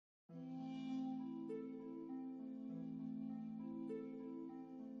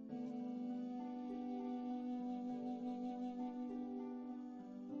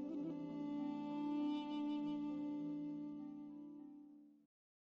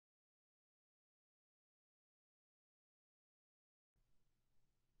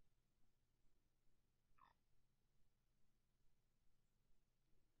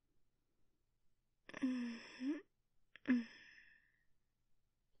Good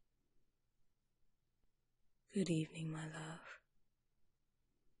evening, my love.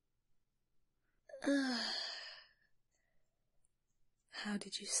 How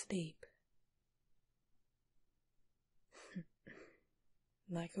did you sleep?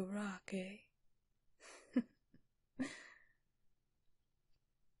 Like a rock, eh?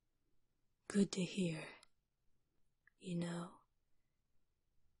 Good to hear. You know,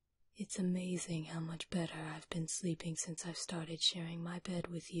 it's amazing how much better I've been sleeping since I've started sharing my bed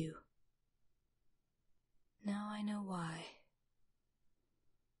with you. Now I know why.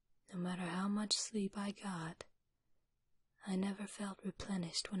 No matter how much sleep I got, I never felt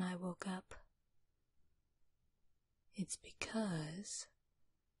replenished when I woke up. It's because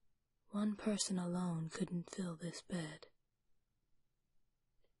one person alone couldn't fill this bed.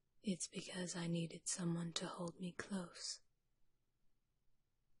 It's because I needed someone to hold me close.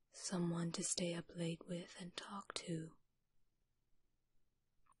 Someone to stay up late with and talk to.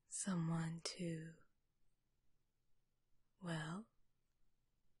 Someone to, well,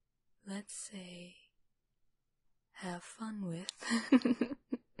 let's say, have fun with.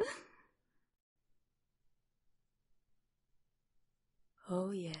 Oh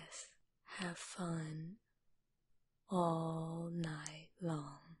yes, have fun all night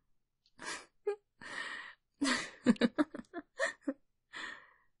long.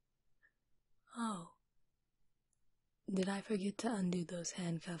 Oh, did I forget to undo those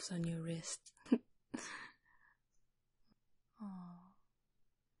handcuffs on your wrist? Oh,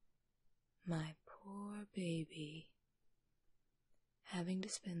 my poor baby, having to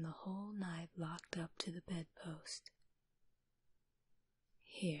spend the whole night locked up to the bedpost.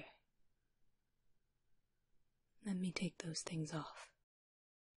 Here, let me take those things off.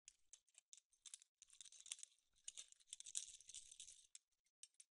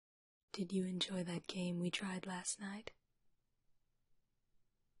 Did you enjoy that game we tried last night?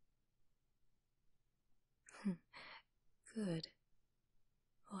 Good.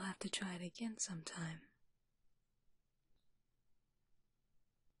 We'll have to try it again sometime.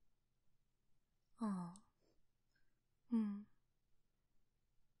 Oh.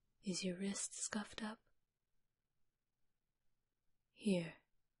 Is your wrist scuffed up? Here,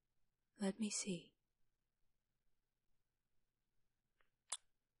 let me see.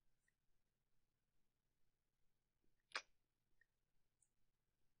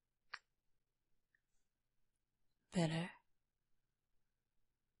 Better?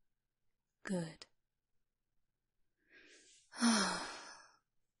 Good.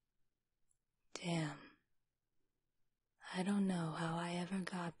 Damn. I don't know how I ever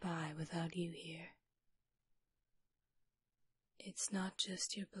got by without you here. It's not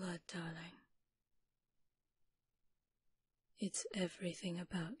just your blood, darling. It's everything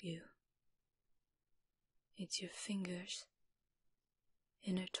about you. It's your fingers,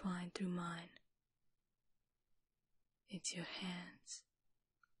 intertwined through mine. It's your hands,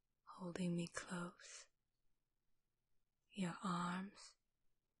 holding me close. Your arms,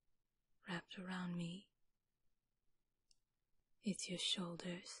 wrapped around me. It's your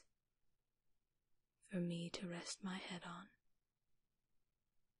shoulders, for me to rest my head on.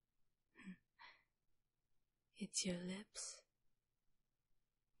 It's your lips,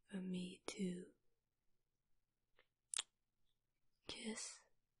 for me to kiss.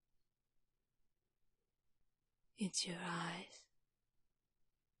 It's your eyes,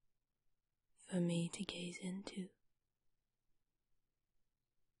 for me to gaze into.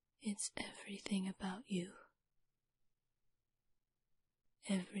 It's everything about you.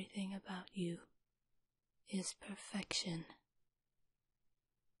 Everything about you is perfection.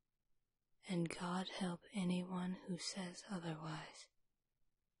 And God help anyone who says otherwise.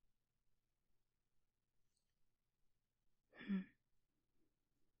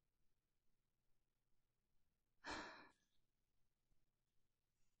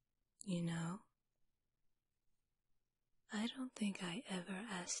 You know, I don't think I ever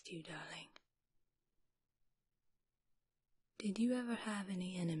asked you, darling. Did you ever have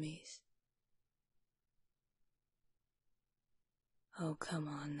any enemies? Oh, come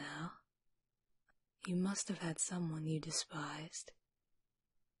on now. You must have had someone you despised.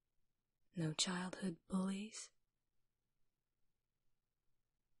 No childhood bullies?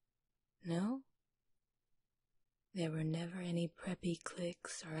 No? There were never any preppy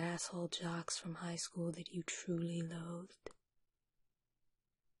cliques or asshole jocks from high school that you truly loathed?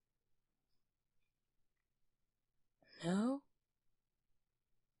 No?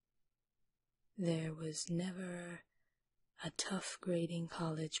 There was never a tough grading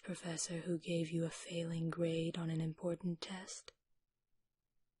college professor who gave you a failing grade on an important test?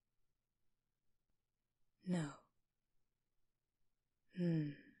 No.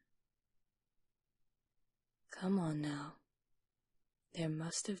 Come on now. There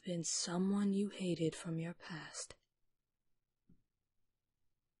must have been someone you hated from your past.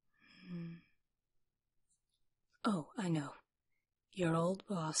 Oh, I know. Your old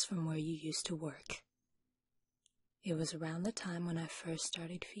boss from where you used to work. It was around the time when I first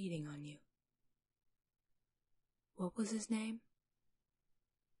started feeding on you. What was his name?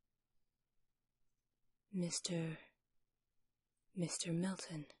 Mr.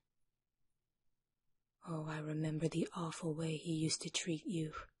 Milton. Oh, I remember the awful way he used to treat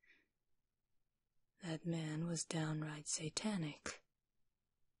you. That man was downright satanic.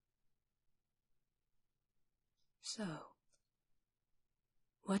 So,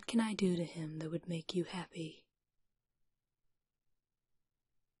 what can I do to him that would make you happy?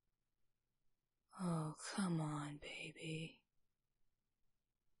 Oh, come on, baby.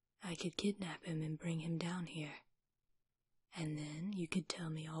 I could kidnap him and bring him down here. And then you could tell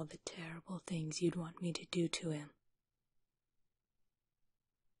me all the terrible things you'd want me to do to him.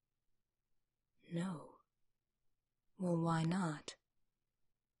 No. Well, why not?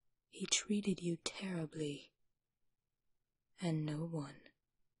 He treated you terribly. And no one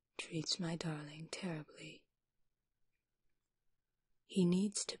treats my darling terribly. He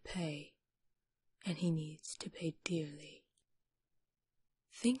needs to pay, and he needs to pay dearly.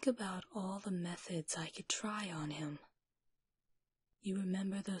 Think about all the methods I could try on him. You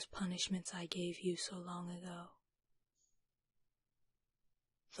remember those punishments I gave you so long ago?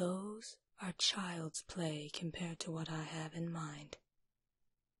 Those are child's play compared to what I have in mind.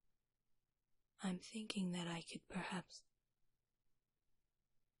 I'm thinking that I could perhaps...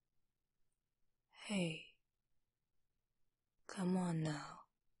 Hey, come on now.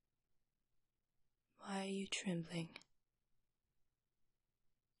 Why are you trembling?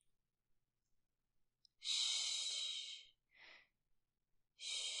 Shh.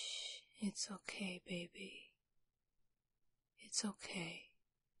 Shh. It's okay, baby. It's okay.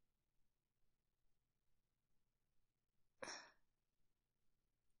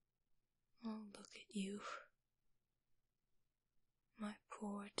 Oh, look at you. My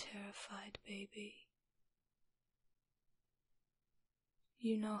poor, terrified baby.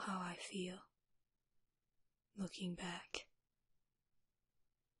 You know how I feel, looking back,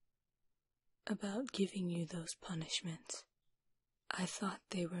 about giving you those punishments. I thought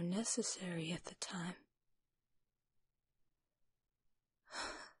they were necessary at the time.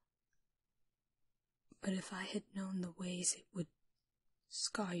 But if I had known the ways it would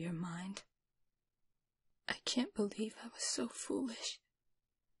scar your mind, I can't believe I was so foolish.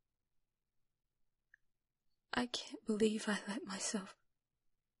 I can't believe I let myself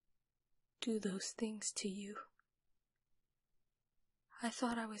do those things to you. I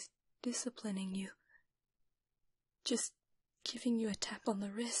thought I was disciplining you, just giving you a tap on the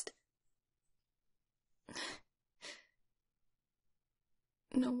wrist.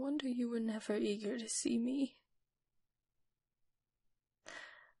 No wonder you were never eager to see me.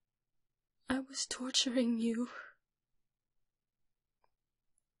 I was torturing you.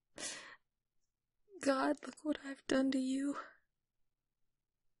 God, look what I've done to you.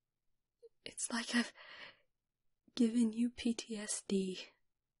 It's like I've given you PTSD.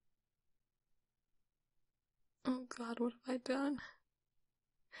 Oh God, what have I done?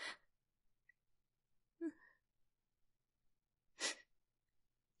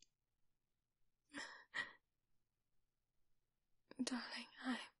 Darling,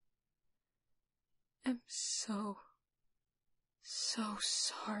 I am so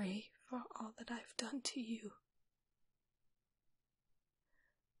sorry for all that I've done to you.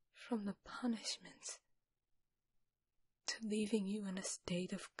 From the punishments to leaving you in a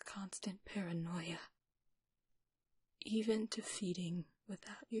state of constant paranoia, even to feeding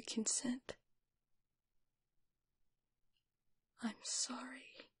without your consent. I'm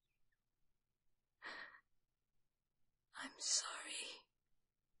sorry. I'm sorry.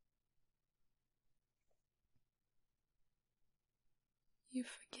 You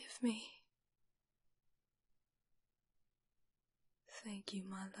forgive me. Thank you,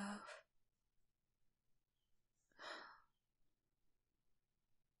 my love.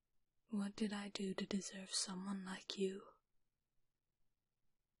 What did I do to deserve someone like you?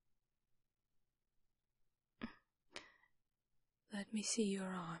 Let me see your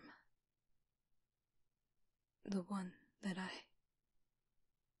arm. The one that I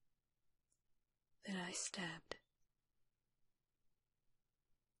stabbed.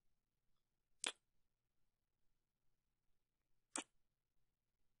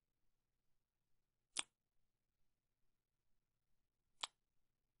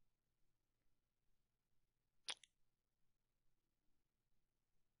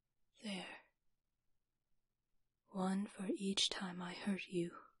 One for each time I hurt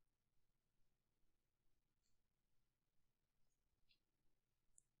you.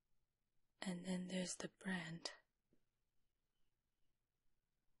 And then there's the brand.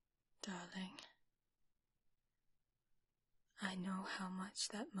 Darling, I know how much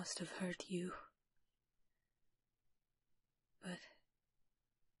that must have hurt you. But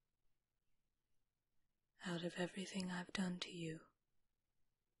out of everything I've done to you,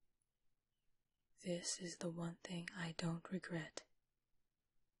 this is the one thing I don't regret.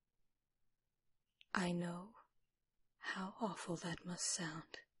 I know how awful that must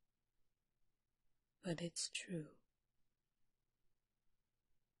sound, but it's true.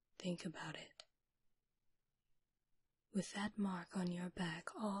 Think about it. With that mark on your back,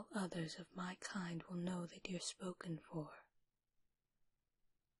 all others of my kind will know that you're spoken for.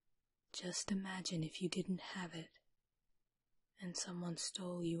 Just imagine if you didn't have it, and someone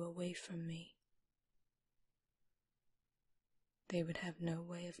stole you away from me. They would have no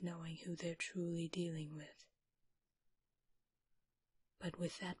way of knowing who they're truly dealing with. But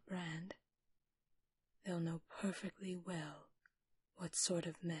with that brand, they'll know perfectly well what sort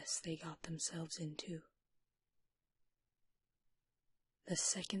of mess they got themselves into. The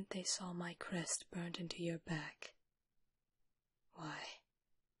second they saw my crest burnt into your back, why,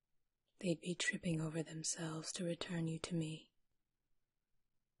 they'd be tripping over themselves to return you to me.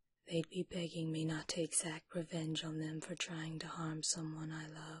 They'd be begging me not to exact revenge on them for trying to harm someone I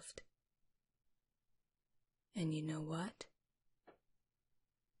loved. And you know what?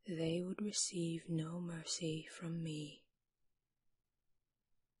 They would receive no mercy from me.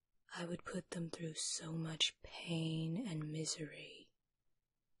 I would put them through so much pain and misery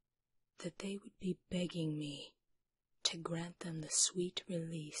that they would be begging me to grant them the sweet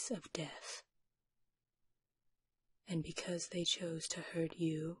release of death. And because they chose to hurt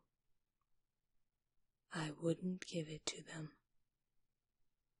you, I wouldn't give it to them.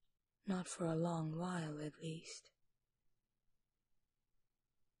 Not for a long while, at least.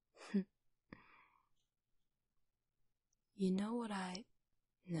 You know what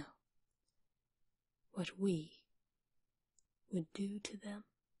what we would do to them?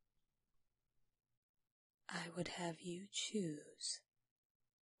 I would have you choose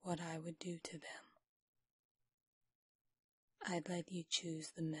what I would do to them. I'd let you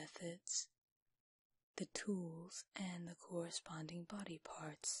choose the methods, the tools, and the corresponding body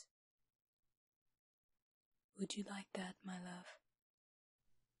parts. Would you like that, my love?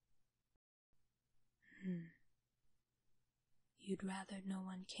 You'd rather no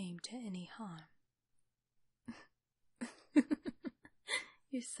one came to any harm.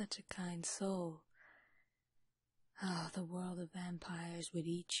 You're such a kind soul. Ah, the world of vampires would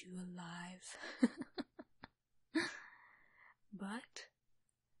eat you alive. But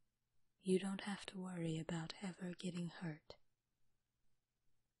you don't have to worry about ever getting hurt.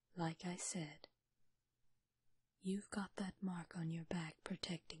 Like I said, you've got that mark on your back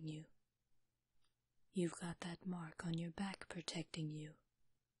protecting you. You've got that mark on your back protecting you.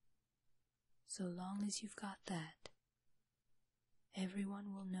 So long as you've got that,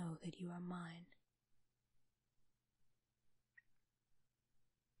 everyone will know that you are mine.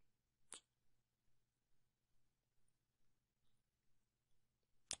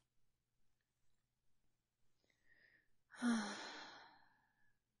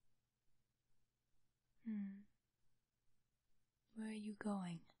 Where are you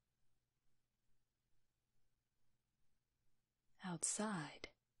going? Outside?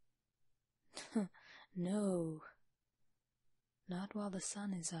 No, not while the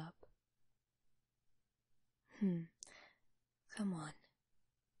sun is up. Come on.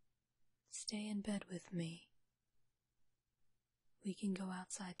 Stay in bed with me. We can go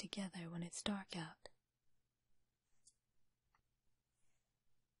outside together when it's dark out.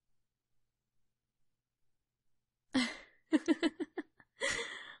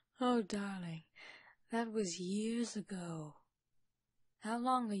 Oh, darling, that was years ago. How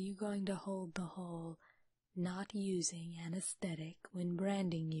long are you going to hold the whole not using anesthetic when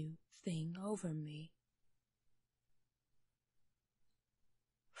branding you thing over me?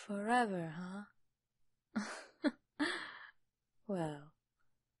 Forever, huh? Well,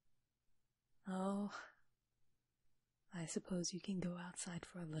 I suppose you can go outside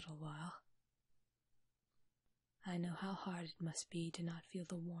for a little while. I know how hard it must be to not feel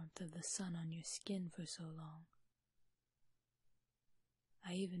the warmth of the sun on your skin for so long.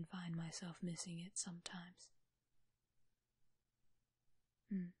 I even find myself missing it sometimes.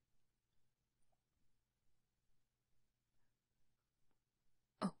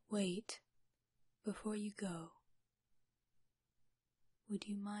 Oh, wait. Before you go, would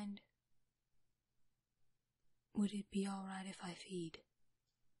you mind Would it be alright if I feed?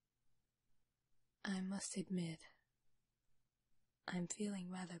 I must admit, I'm feeling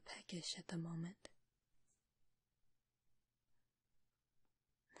rather peckish at the moment.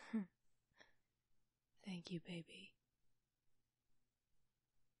 Thank you, baby.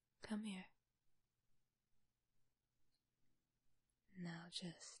 Come here. Now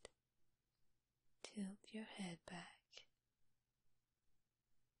just tilt your head back.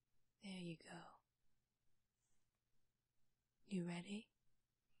 There you go. You ready?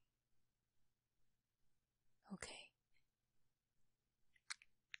 Okay.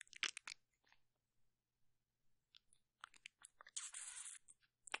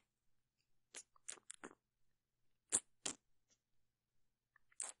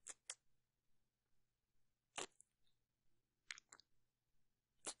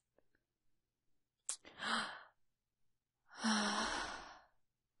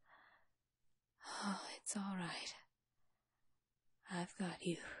 Oh, it's all right. I've got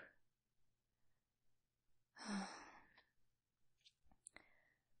you.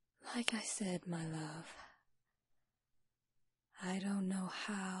 Like I said, my love, I don't know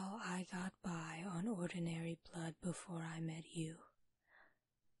how I got by on ordinary blood before I met you.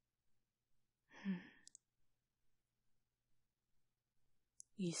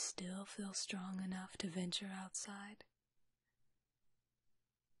 You still feel strong enough to venture outside?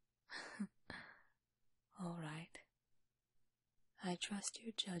 All right. I trust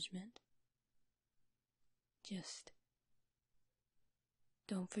your judgment. Just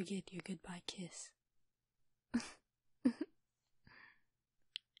don't forget your goodbye kiss.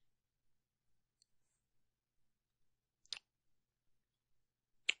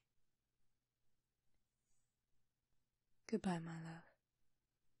 Goodbye, my love.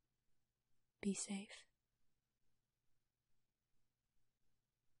 Be safe.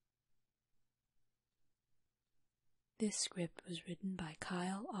 This script was written by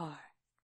Kyle R.